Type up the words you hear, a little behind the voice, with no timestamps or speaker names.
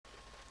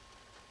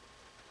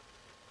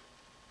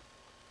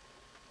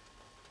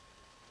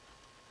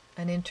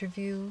an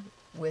interview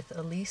with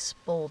Elise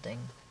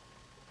Boulding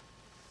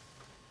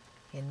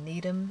in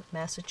Needham,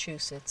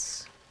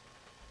 Massachusetts,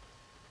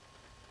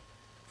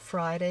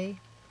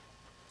 Friday,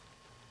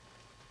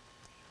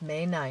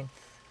 May 9th,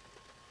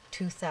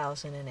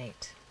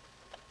 2008.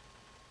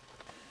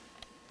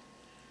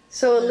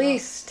 So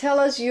Elise, tell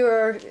us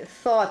your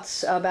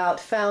thoughts about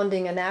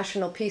founding a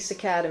National Peace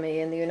Academy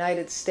in the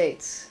United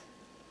States.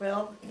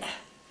 Well,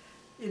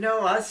 you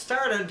know, I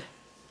started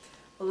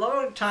a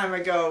long time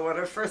ago when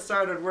I first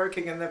started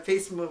working in the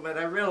peace movement.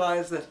 I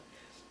realized that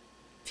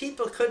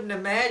people couldn't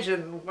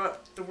imagine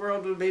what the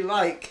world would be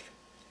like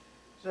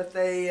that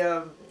they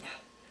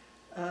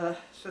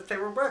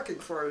were working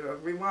for.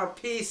 We want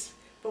peace,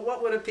 but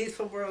what would a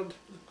peaceful world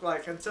look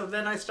like? And so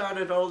then I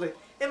started all the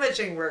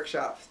imaging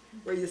workshops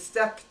where you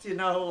stepped, you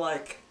know,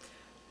 like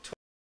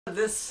toward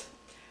this.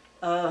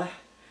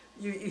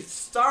 You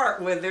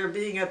start with there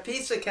being a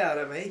peace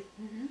academy,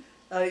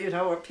 you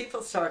know, where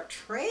people start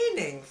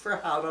training for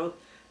how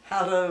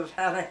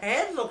to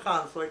handle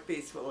conflict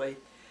peacefully,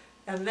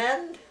 and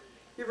then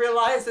you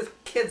realize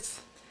that kids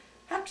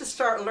have to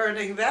start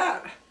learning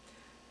that,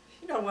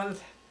 you know,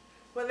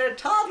 when they're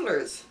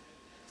toddlers.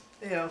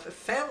 You know,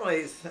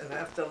 families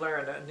have to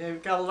learn it, and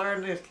you've got to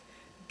learn. You've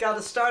got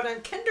to start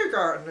in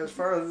kindergarten as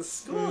far as the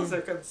schools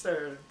are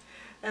concerned,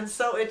 and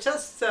so it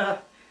just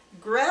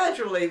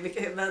gradually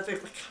became that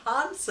the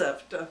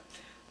concept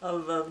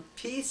of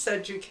peace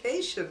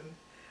education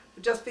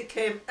just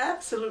became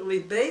absolutely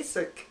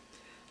basic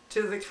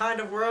to the kind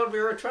of world we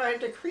were trying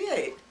to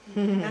create.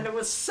 And it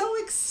was so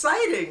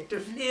exciting to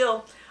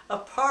feel a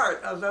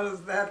part of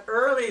that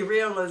early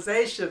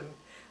realization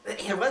that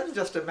it wasn't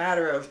just a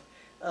matter of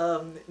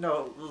you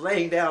know,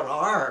 laying down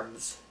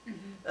arms,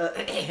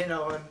 you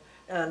know,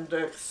 and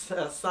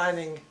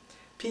signing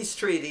peace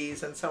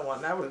treaties and so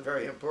on. That was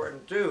very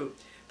important too.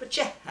 But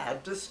you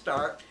had to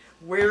start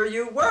where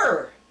you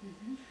were.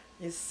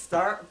 You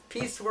start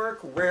peace work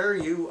where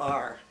you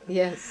are.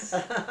 Yes.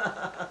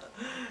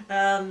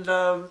 And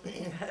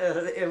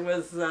it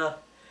was,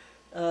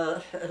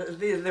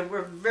 they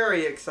were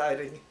very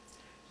exciting.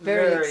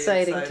 Very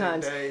exciting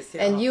times. Days,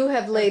 yeah. And you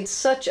have laid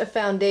such a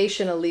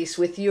foundation, Elise,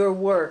 with your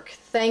work.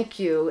 Thank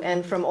you.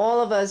 And from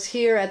all of us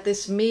here at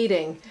this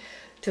meeting,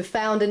 to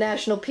found a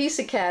National Peace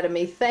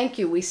Academy, thank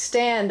you. We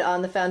stand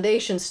on the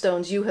foundation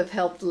stones you have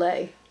helped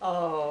lay.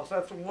 Oh,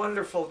 that's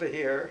wonderful to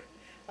hear.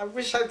 I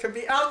wish I could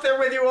be out there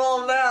with you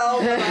all now,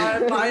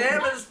 but I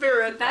am in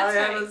spirit. That's I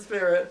am right. in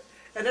spirit.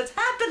 And it's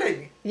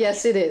happening.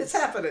 Yes, it is. It's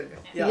happening.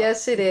 Yeah.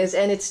 Yes, it is.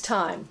 And it's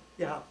time.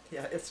 Yeah,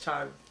 it's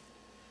time.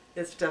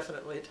 It's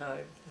definitely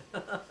time.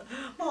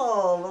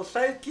 Oh, well,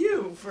 thank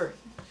you for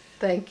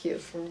Thank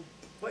you.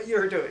 what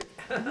you're doing.